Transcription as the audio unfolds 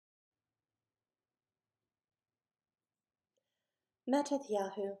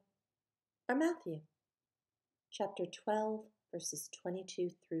Mattatyahu, or Matthew, chapter 12, verses 22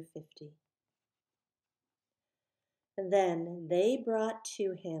 through 50. Then they brought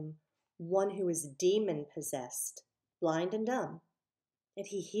to him one who was demon-possessed, blind and dumb, and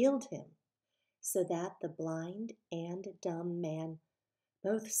he healed him, so that the blind and dumb man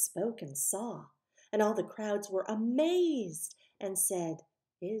both spoke and saw. And all the crowds were amazed and said,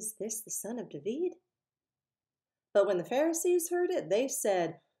 "Is this the son of David?" But when the Pharisees heard it, they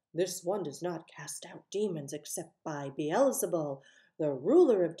said, "This one does not cast out demons except by Beelzebul, the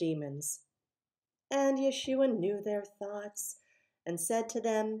ruler of demons." And Yeshua knew their thoughts and said to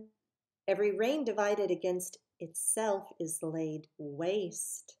them, "Every reign divided against itself is laid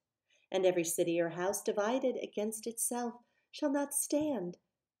waste, and every city or house divided against itself shall not stand.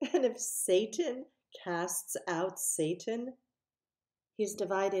 And if Satan casts out Satan, he is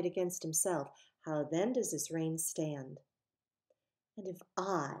divided against himself. How then does his reign stand? And if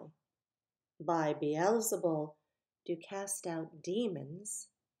I, by Beelzebul, do cast out demons,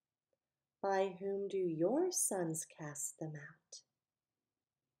 by whom do your sons cast them out?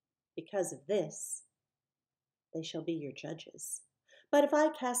 Because of this, they shall be your judges. But if I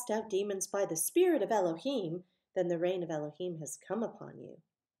cast out demons by the Spirit of Elohim, then the reign of Elohim has come upon you.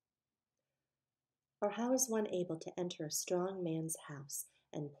 Or how is one able to enter a strong man's house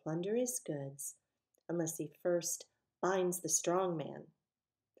and plunder his goods, unless he first binds the strong man,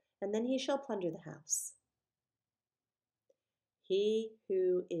 and then he shall plunder the house? He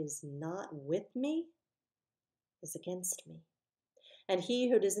who is not with me is against me, and he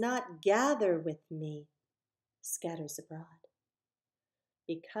who does not gather with me scatters abroad.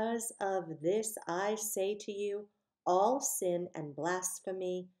 Because of this I say to you, all sin and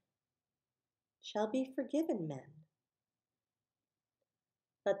blasphemy shall be forgiven men,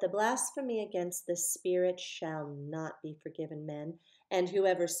 but the blasphemy against the Spirit shall not be forgiven men. And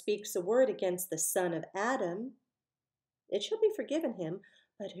whoever speaks a word against the Son of Adam, it shall be forgiven him,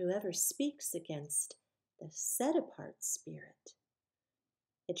 but whoever speaks against the set-apart Spirit,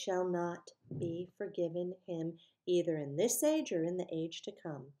 it shall not be forgiven him, either in this age or in the age to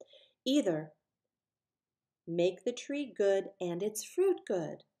come. Either make the tree good and its fruit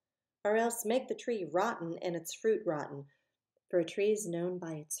good, or else make the tree rotten and its fruit rotten. For a tree is known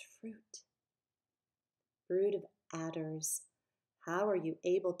by its fruit. Brood of adders, how are you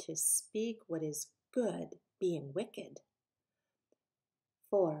able to speak what is good, being wicked?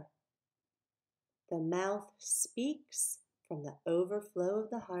 For the mouth speaks from the overflow of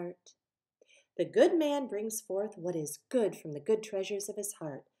the heart. The good man brings forth what is good from the good treasures of his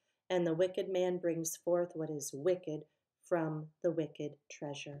heart, and the wicked man brings forth what is wicked from the wicked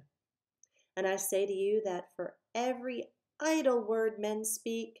treasure. And I say to you that for every idle word men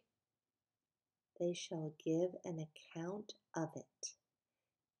speak, they shall give an account of it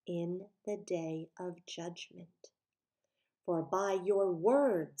in the day of judgment. For by your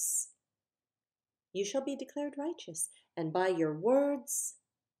words you shall be declared righteous, and by your words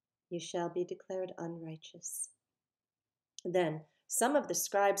you shall be declared unrighteous." Then some of the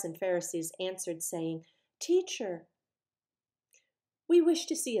scribes and Pharisees answered, saying, "Teacher, we wish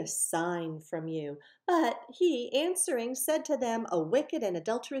to see a sign from you." But he, answering, said to them, "A wicked and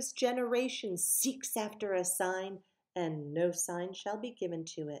adulterous generation seeks after a sign, and no sign shall be given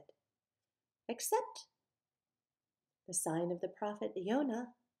to it, except the sign of the prophet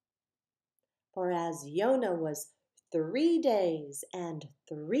Jonah. For as Jonah was 3 days and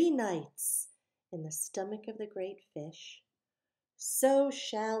 3 nights in the stomach of the great fish, so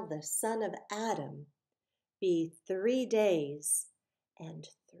shall the Son of Adam be 3 days and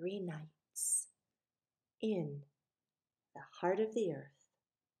 3 nights in the heart of the earth.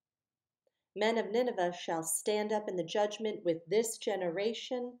 Men of Nineveh shall stand up in the judgment with this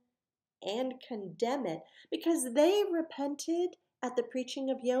generation and condemn it, because they repented at the preaching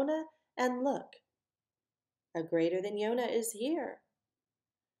of Jonah, and look, a greater than Jonah is here.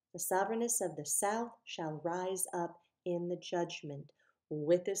 The sovereignness of the south shall rise up in the judgment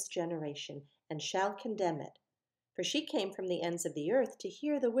with this generation, and shall condemn it. For she came from the ends of the earth to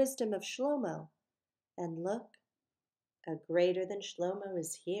hear the wisdom of Shlomo. And look, a greater than Shlomo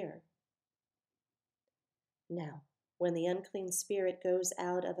is here. Now, when the unclean spirit goes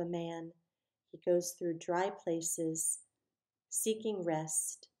out of a man, he goes through dry places, seeking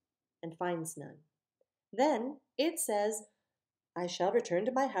rest, and finds none. Then it says, "I shall return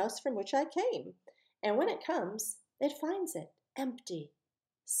to my house from which I came." And when it comes, it finds it empty,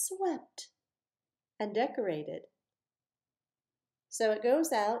 swept, and decorated. So it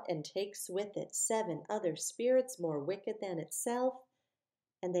goes out and takes with it 7 other spirits more wicked than itself,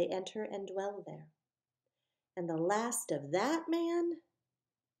 and they enter and dwell there. and the last of that man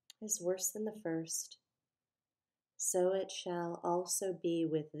is worse than the first. So it shall also be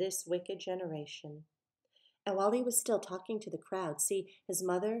with this wicked generation. And while he was still talking to the crowd, see, his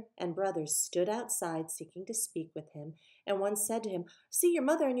mother and brothers stood outside seeking to speak with him. And one said to him, See, your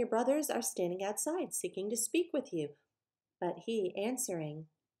mother and your brothers are standing outside seeking to speak with you. But he, answering,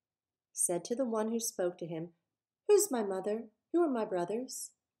 said to the one who spoke to him, Who's my mother? Who are my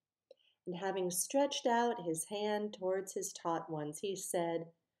brothers? And having stretched out his hand towards his taught ones, he said,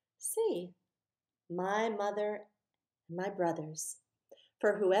 See, my mother and my brothers.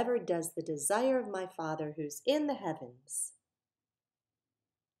 For whoever does the desire of my Father who's in the heavens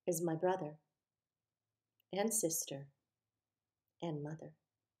is my brother and sister and mother.